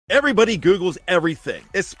Everybody Googles everything,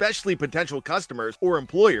 especially potential customers or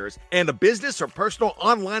employers, and a business or personal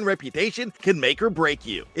online reputation can make or break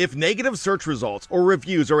you. If negative search results or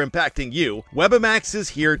reviews are impacting you, Webamax is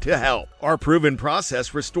here to help. Our proven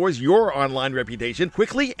process restores your online reputation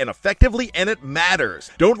quickly and effectively, and it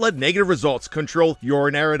matters. Don't let negative results control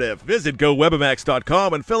your narrative. Visit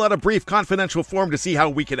GoWebamax.com and fill out a brief confidential form to see how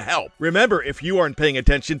we can help. Remember, if you aren't paying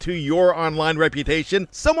attention to your online reputation,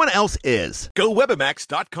 someone else is.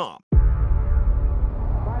 GoWebamax.com.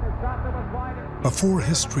 Before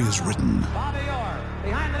history is written,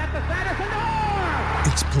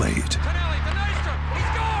 it's played.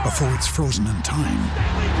 Before it's frozen in time,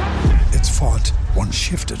 it's fought one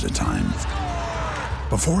shift at a time.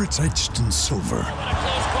 Before it's etched in silver,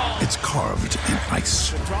 it's carved in ice.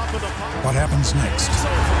 What happens next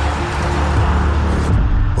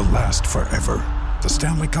will last forever. The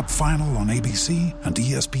Stanley Cup Final on ABC and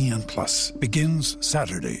ESPN Plus begins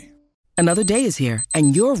Saturday. Another day is here,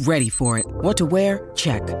 and you're ready for it. What to wear?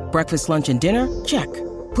 Check. Breakfast, lunch, and dinner? Check.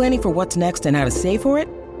 Planning for what's next and how to save for it?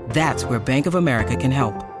 That's where Bank of America can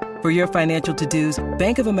help. For your financial to-dos,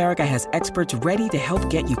 Bank of America has experts ready to help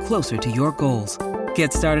get you closer to your goals.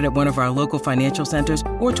 Get started at one of our local financial centers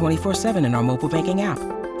or 24/7 in our mobile banking app.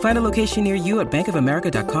 Find a location near you at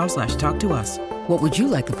bankofamerica.com/talktous. What would you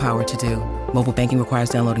like the power to do? Mobile banking requires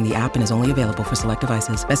downloading the app and is only available for select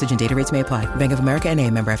devices. Message and data rates may apply. Bank of America N.A.,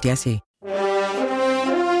 member FDIC.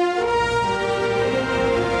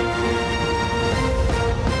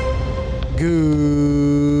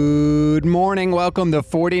 Good morning. Welcome to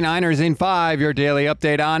 49ers in 5, your daily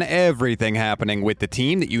update on everything happening with the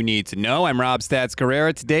team that you need to know. I'm Rob Stats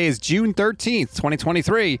Carrera. Today is June 13th,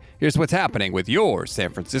 2023. Here's what's happening with your San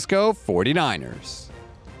Francisco 49ers.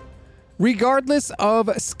 Regardless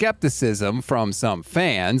of skepticism from some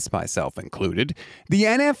fans, myself included, the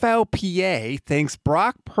NFLPA thinks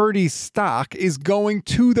Brock Purdy's stock is going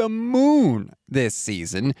to the moon this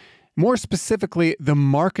season. More specifically, the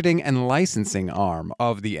marketing and licensing arm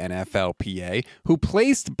of the NFLPA, who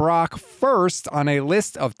placed Brock first on a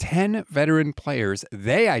list of 10 veteran players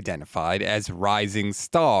they identified as rising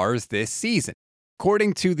stars this season.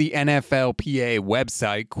 According to the NFLPA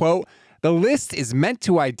website, quote, "The list is meant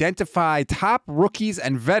to identify top rookies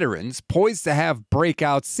and veterans poised to have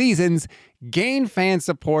breakout seasons, gain fan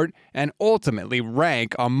support, and ultimately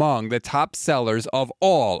rank among the top sellers of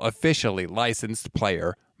all officially licensed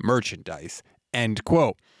player merchandise." End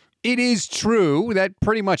quote. It is true that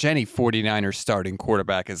pretty much any 49ers starting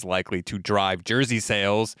quarterback is likely to drive jersey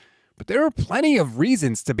sales, but there are plenty of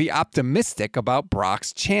reasons to be optimistic about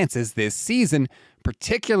Brock's chances this season,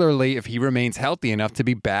 particularly if he remains healthy enough to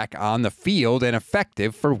be back on the field and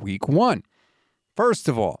effective for Week 1. First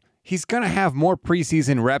of all, he's going to have more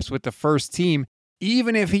preseason reps with the first team,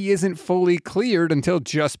 even if he isn't fully cleared until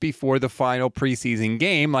just before the final preseason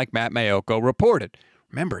game, like Matt Maiocco reported.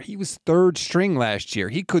 Remember, he was third string last year.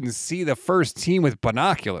 He couldn't see the first team with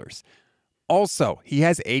binoculars. Also, he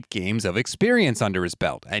has 8 games of experience under his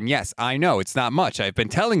belt. And yes, I know it's not much. I've been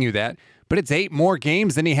telling you that, but it's 8 more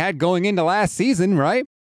games than he had going into last season, right?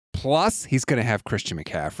 Plus, he's going to have Christian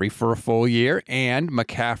McCaffrey for a full year, and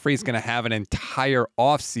McCaffrey's going to have an entire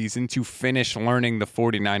offseason to finish learning the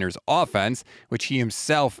 49ers offense, which he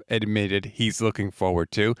himself admitted he's looking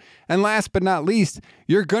forward to. And last but not least,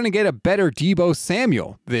 you're going to get a better Deebo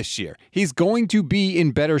Samuel this year. He's going to be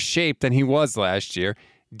in better shape than he was last year.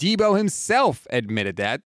 Deebo himself admitted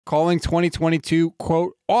that, calling 2022,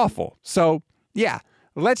 quote, awful. So, yeah.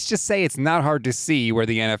 Let's just say it's not hard to see where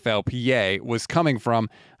the NFLPA was coming from,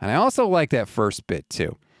 and I also like that first bit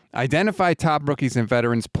too. Identify top rookies and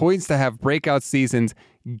veterans poised to have breakout seasons,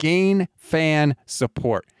 gain fan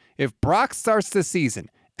support. If Brock starts the season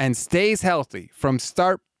and stays healthy from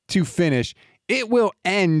start to finish, it will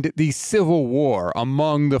end the civil war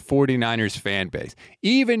among the 49ers fan base.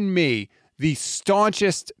 Even me, the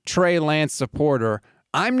staunchest Trey Lance supporter,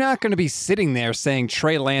 I'm not going to be sitting there saying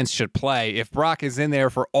Trey Lance should play if Brock is in there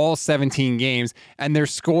for all 17 games and they're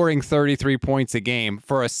scoring 33 points a game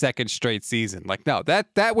for a second straight season. Like, no,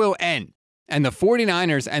 that will end. And the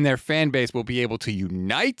 49ers and their fan base will be able to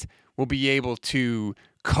unite, will be able to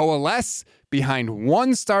coalesce behind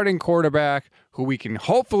one starting quarterback who we can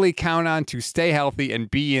hopefully count on to stay healthy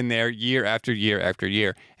and be in there year after year after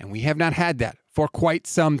year. And we have not had that for quite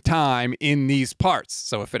some time in these parts.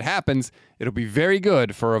 So if it happens, it'll be very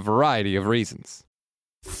good for a variety of reasons.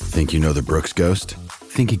 Think you know the Brooks Ghost?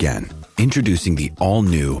 Think again. Introducing the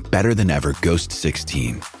all-new, better-than-ever Ghost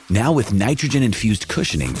 16. Now with nitrogen-infused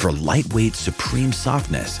cushioning for lightweight, supreme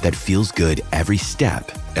softness that feels good every step,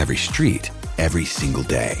 every street, every single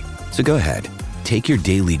day. So go ahead, Take your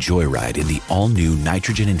daily joyride in the all-new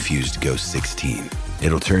nitrogen-infused Ghost 16.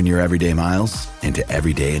 It'll turn your everyday miles into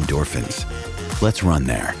everyday endorphins. Let's run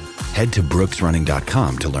there. Head to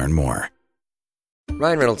brooksrunning.com to learn more.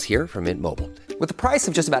 Ryan Reynolds here from Mint Mobile. With the price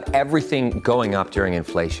of just about everything going up during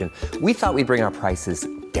inflation, we thought we'd bring our prices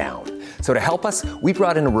down. So to help us, we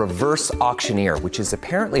brought in a reverse auctioneer, which is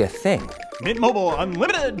apparently a thing. Mint Mobile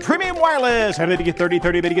Unlimited Premium Wireless. How to get 30,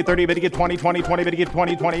 30, bit to get 30, bit to get 20, 20, 20, bit to get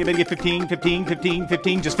 20, 20, bit to get 15, 15, 15,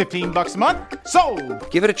 15, just $15 a month? Sold!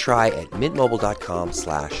 Give it a try at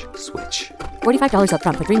mintmobile.com/switch. $45 up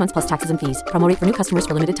front for 3 months plus taxes and fees. Promo rate for new customers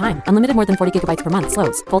for limited time. Unlimited more than 40 gigabytes per month.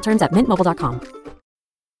 Slows full terms at mintmobile.com.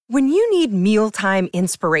 When you need mealtime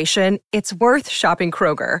inspiration, it's worth shopping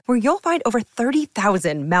Kroger, where you'll find over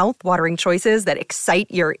 30,000 mouth-watering choices that excite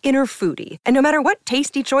your inner foodie. And no matter what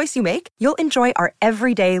tasty choice you make, you'll enjoy our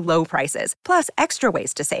everyday low prices, plus extra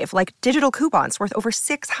ways to save, like digital coupons worth over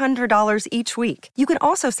 $600 each week. You can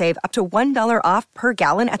also save up to $1 off per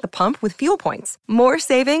gallon at the pump with fuel points. More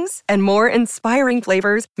savings and more inspiring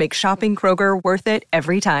flavors make shopping Kroger worth it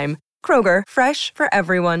every time. Kroger, fresh for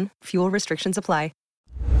everyone. Fuel restrictions apply.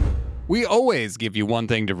 We always give you one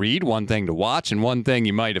thing to read, one thing to watch, and one thing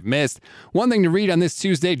you might have missed. One thing to read on this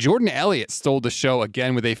Tuesday, Jordan Elliott stole the show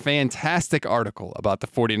again with a fantastic article about the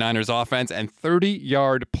 49ers offense and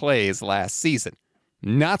 30-yard plays last season.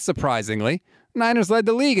 Not surprisingly, Niners led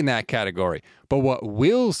the league in that category. But what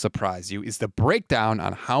will surprise you is the breakdown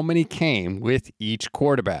on how many came with each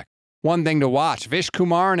quarterback. One thing to watch, Vish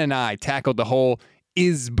Kumaran and I tackled the whole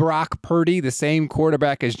 "Is Brock Purdy the same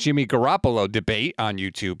quarterback as Jimmy Garoppolo" debate on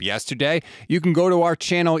YouTube yesterday. You can go to our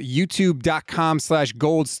channel,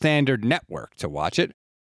 youtube.com/Gold Standard Network, to watch it.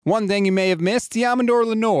 One thing you may have missed, Diamondor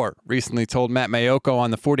Lenore recently told Matt Mayoko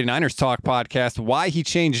on the 49ers Talk podcast why he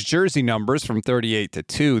changed jersey numbers from 38 to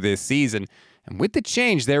 2 this season. And with the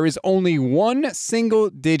change, there is only one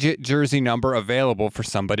single-digit jersey number available for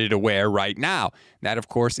somebody to wear right now. That, of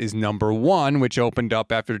course, is number 1, which opened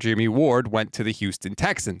up after Jimmy Ward went to the Houston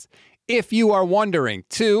Texans. If you are wondering,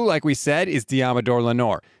 2, like we said, is Diamondor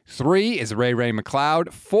Lenore. 3 is Ray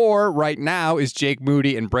McLeod. 4 right now is Jake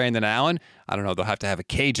Moody and Brandon Allen. I don't know, they'll have to have a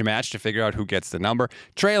cage match to figure out who gets the number.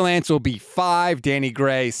 Trey Lance will be 5, Danny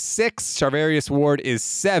Gray 6, Charvarius Ward is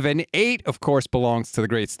 7, 8, of course, belongs to the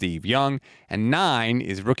great Steve Young, and 9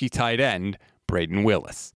 is rookie tight end Braden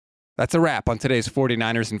Willis. That's a wrap on today's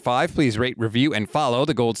 49ers in 5. Please rate, review, and follow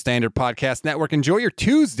the Gold Standard Podcast Network. Enjoy your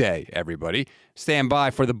Tuesday, everybody. Stand by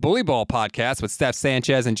for the Bully Ball podcast with Steph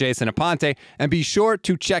Sanchez and Jason Aponte. And be sure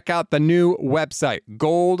to check out the new website,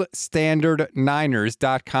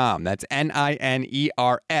 goldstandardniners.com. That's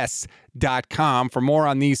NINERS.com for more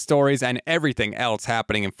on these stories and everything else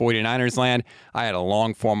happening in 49ers land. I had a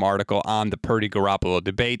long-form article on the Purdy-Garoppolo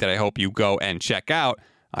debate that I hope you go and check out.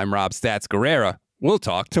 I'm Rob Stats Guerrera. We'll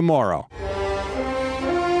talk tomorrow.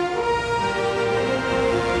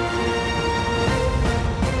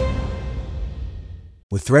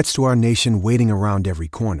 With threats to our nation waiting around every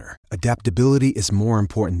corner, adaptability is more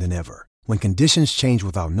important than ever. When conditions change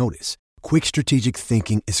without notice, quick strategic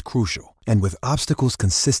thinking is crucial. And with obstacles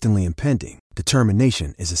consistently impending,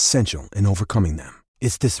 determination is essential in overcoming them.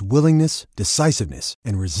 It's this willingness, decisiveness,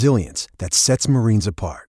 and resilience that sets Marines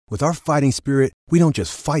apart. With our fighting spirit, we don't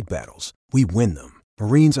just fight battles, we win them.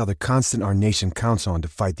 Marines are the constant our nation counts on to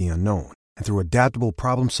fight the unknown. And through adaptable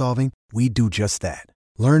problem solving, we do just that.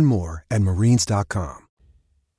 Learn more at marines.com.